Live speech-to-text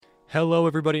Hello,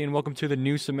 everybody, and welcome to the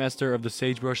new semester of the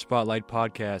Sagebrush Spotlight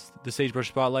podcast. The Sagebrush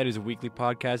Spotlight is a weekly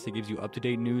podcast that gives you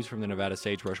up-to-date news from the Nevada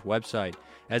Sagebrush website.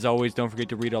 As always, don't forget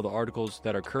to read all the articles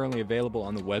that are currently available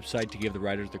on the website to give the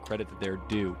writers the credit that they're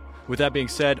due. With that being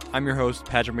said, I'm your host,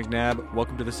 Patrick McNabb.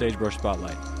 Welcome to the Sagebrush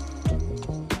Spotlight.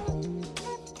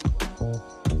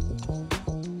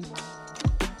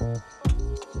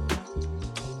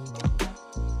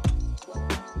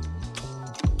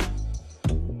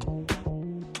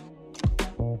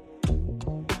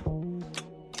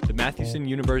 The Mathewson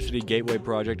University Gateway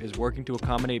Project is working to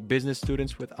accommodate business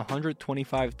students with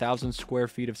 125,000 square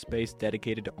feet of space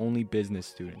dedicated to only business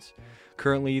students.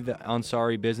 Currently, the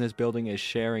Ansari Business Building is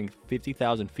sharing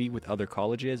 50,000 feet with other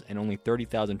colleges, and only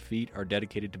 30,000 feet are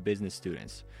dedicated to business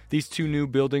students. These two new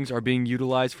buildings are being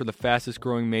utilized for the fastest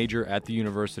growing major at the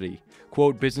university.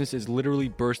 Quote, business is literally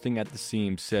bursting at the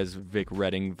seams, says Vic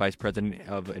Redding, Vice President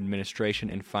of Administration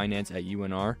and Finance at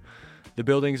UNR. The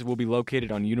buildings will be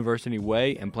located on University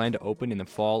Way and plan to open in the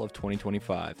fall of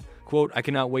 2025. Quote, I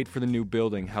cannot wait for the new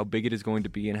building, how big it is going to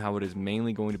be and how it is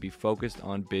mainly going to be focused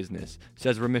on business,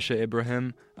 says Ramisha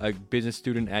Ibrahim, a business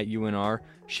student at UNR.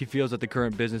 She feels that the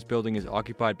current business building is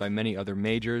occupied by many other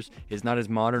majors, is not as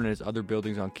modern as other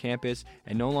buildings on campus,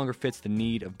 and no longer fits the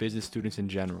need of business students in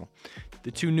general.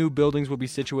 The two new buildings will be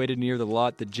situated near the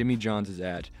lot that Jimmy John's is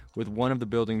at, with one of the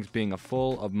buildings being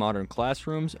full of modern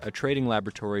classrooms, a trading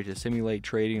laboratory to simulate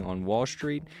trading on Wall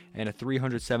Street, and a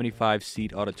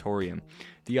 375-seat auditorium.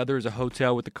 The other is a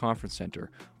hotel with a conference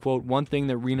center. Quote, one thing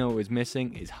that Reno is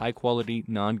missing is high-quality,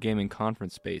 non-gaming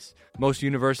conference space. Most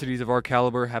universities of our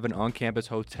caliber have an on-campus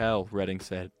hotel, Redding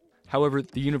said. However,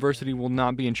 the university will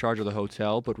not be in charge of the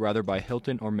hotel, but rather by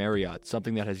Hilton or Marriott,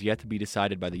 something that has yet to be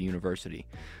decided by the university.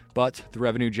 But the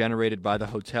revenue generated by the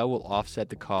hotel will offset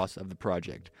the cost of the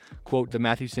project. Quote, the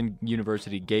Mathewson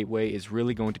University Gateway is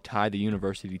really going to tie the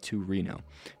university to Reno,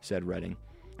 said Redding.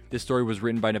 This story was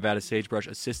written by Nevada Sagebrush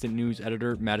Assistant News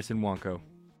Editor Madison Wanko.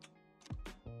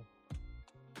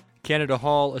 Canada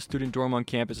Hall, a student dorm on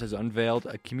campus, has unveiled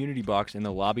a community box in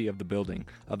the lobby of the building,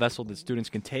 a vessel that students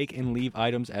can take and leave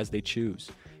items as they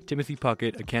choose. Timothy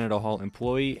Puckett, a Canada Hall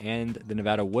employee, and the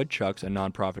Nevada Woodchucks, a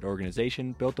nonprofit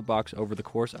organization, built the box over the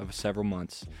course of several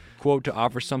months. Quote, to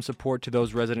offer some support to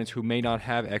those residents who may not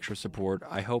have extra support,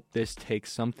 I hope this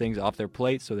takes some things off their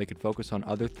plate so they can focus on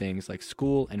other things like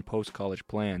school and post-college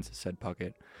plans, said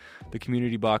Puckett. The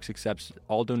community box accepts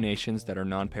all donations that are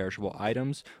non-perishable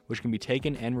items, which can be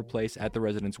taken and replaced at the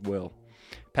resident's will.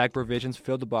 Pack Provisions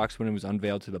filled the box when it was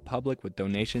unveiled to the public with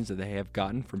donations that they have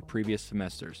gotten from previous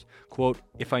semesters. Quote,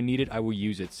 if I need it, I will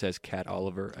use it, says Kat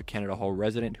Oliver, a Canada Hall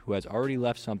resident who has already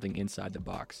left something inside the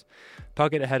box.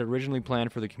 Puckett had originally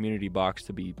planned for the community box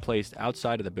to be placed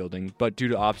outside of the building, but due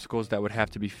to obstacles that would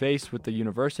have to be faced with the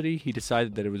university, he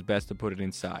decided that it was best to put it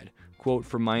inside. Quote,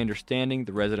 from my understanding,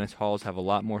 the residence halls have a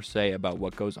lot more say about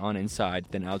what goes on inside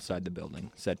than outside the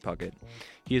building, said Puckett.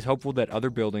 He is hopeful that other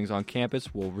buildings on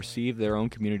campus will receive their own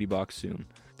community box soon.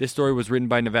 This story was written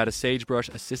by Nevada Sagebrush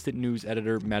Assistant News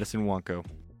Editor Madison Wanko.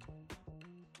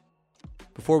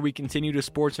 Before we continue to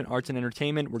sports and arts and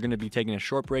entertainment, we're going to be taking a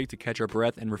short break to catch our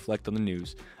breath and reflect on the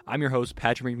news. I'm your host,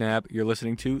 Patrick McNabb. You're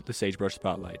listening to the Sagebrush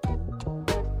Spotlight.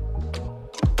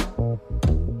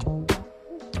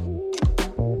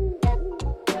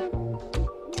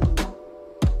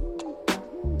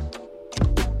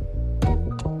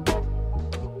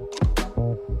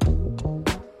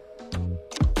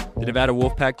 The Nevada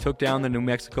Wolfpack took down the New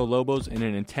Mexico Lobos in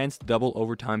an intense double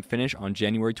overtime finish on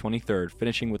January 23rd,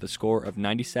 finishing with a score of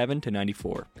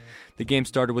 97-94. The game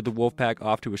started with the Wolfpack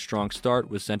off to a strong start,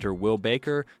 with center Will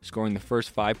Baker scoring the first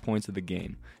 5 points of the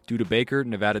game. Due to Baker,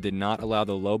 Nevada did not allow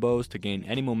the Lobos to gain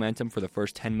any momentum for the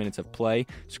first 10 minutes of play,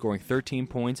 scoring 13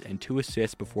 points and 2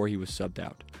 assists before he was subbed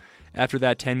out. After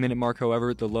that 10-minute mark,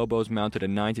 however, the Lobos mounted a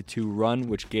 9-2 run,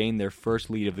 which gained their first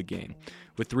lead of the game.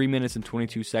 With 3 minutes and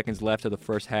 22 seconds left of the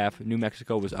first half, New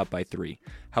Mexico was up by 3.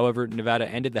 However, Nevada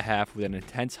ended the half with an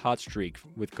intense hot streak,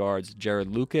 with guards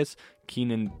Jared Lucas,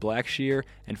 Keenan Blackshear,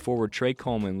 and forward Trey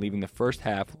Coleman leaving the first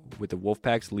half with the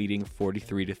Wolfpacks leading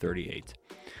 43-38.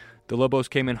 The Lobos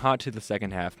came in hot to the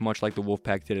second half, much like the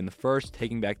Wolfpack did in the first,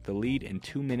 taking back the lead in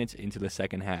 2 minutes into the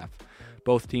second half.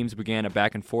 Both teams began a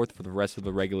back and forth for the rest of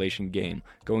the regulation game,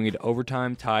 going into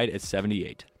overtime tied at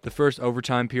 78. The first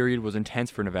overtime period was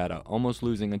intense for Nevada, almost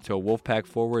losing until Wolfpack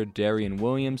forward Darian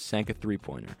Williams sank a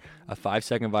three-pointer. A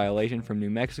 5-second violation from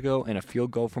New Mexico and a field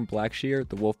goal from Blackshear,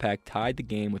 the Wolfpack tied the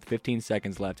game with 15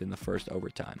 seconds left in the first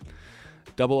overtime.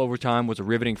 Double overtime was a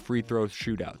riveting free throw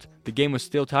shootout. The game was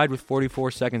still tied with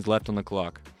 44 seconds left on the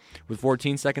clock. With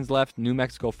 14 seconds left, New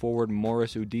Mexico forward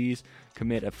Morris Udiz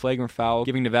commit a flagrant foul,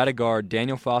 giving Nevada guard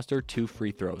Daniel Foster 2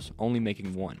 free throws, only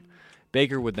making 1.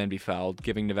 Baker would then be fouled,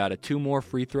 giving Nevada 2 more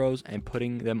free throws and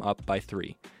putting them up by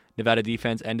 3. Nevada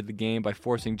defense ended the game by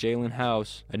forcing Jalen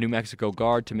House, a New Mexico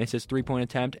guard, to miss his three-point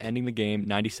attempt, ending the game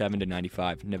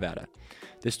 97-95, Nevada.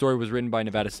 This story was written by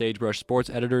Nevada Sagebrush sports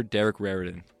editor Derek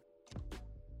Raridan.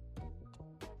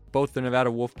 Both the Nevada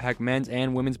Wolfpack men's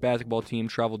and women's basketball team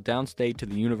traveled downstate to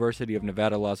the University of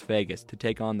Nevada, Las Vegas to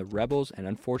take on the Rebels and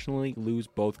unfortunately lose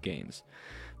both games.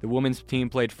 The women's team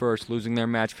played first, losing their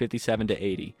match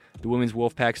 57-80. The women's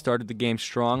Wolfpack started the game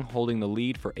strong, holding the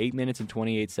lead for 8 minutes and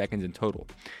 28 seconds in total.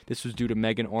 This was due to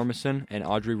Megan Ormison and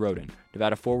Audrey Roden,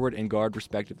 Nevada forward and guard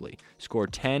respectively,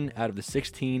 scored 10 out of the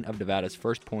 16 of Nevada's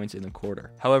first points in the quarter.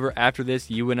 However, after this,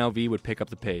 UNLV would pick up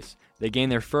the pace. They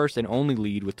gained their first and only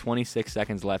lead with 26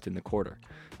 seconds left in the quarter.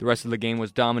 The rest of the game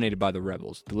was dominated by the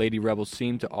Rebels. The Lady Rebels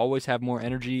seemed to always have more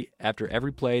energy after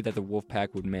every play that the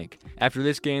Wolfpack would make. After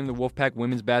this game, the Wolfpack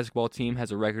women's basketball team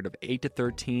has a record of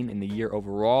 8-13 in the year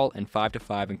overall and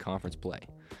 5-5 in conference play.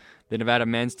 The Nevada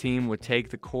men's team would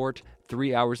take the court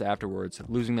 3 hours afterwards,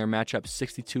 losing their matchup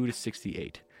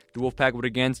 62-68. The Wolfpack would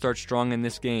again start strong in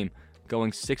this game,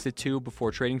 going 6-2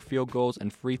 before trading field goals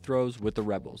and free throws with the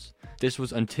Rebels. This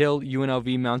was until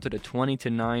UNLV mounted a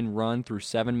 20-9 run through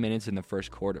 7 minutes in the first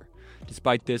quarter.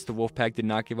 Despite this, the Wolfpack did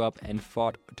not give up and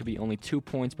fought to be only 2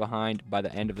 points behind by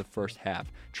the end of the first half,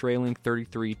 trailing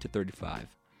 33-35.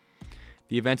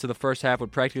 The events of the first half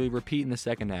would practically repeat in the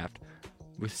second half.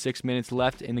 With 6 minutes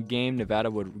left in the game, Nevada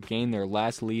would gain their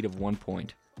last lead of 1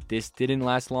 point. This didn't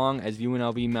last long as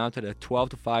UNLV mounted a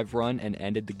 12-5 run and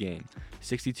ended the game,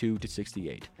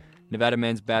 62-68. Nevada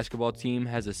men's basketball team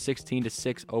has a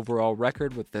 16-6 overall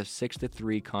record with a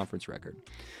 6-3 conference record.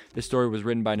 This story was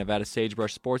written by Nevada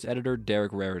Sagebrush sports editor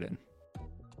Derek Raridan.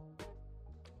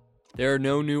 There are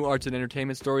no new arts and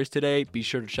entertainment stories today. Be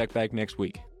sure to check back next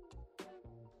week.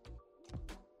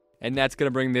 And that's going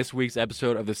to bring this week's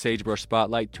episode of the Sagebrush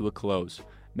Spotlight to a close.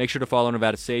 Make sure to follow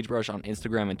Nevada Sagebrush on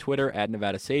Instagram and Twitter at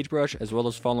Nevada Sagebrush, as well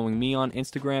as following me on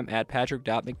Instagram at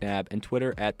Patrick.McNabb and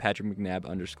Twitter at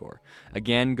PatrickMcNabb_.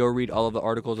 Again, go read all of the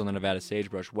articles on the Nevada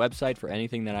Sagebrush website for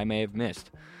anything that I may have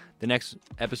missed. The next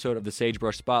episode of the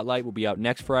Sagebrush Spotlight will be out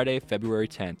next Friday, February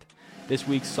 10th. This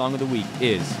week's Song of the Week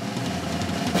is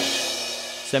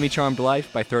Semi-Charmed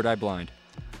Life by Third Eye Blind.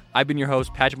 I've been your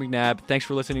host, Patrick McNabb. Thanks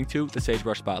for listening to the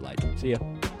Sagebrush Spotlight. See ya.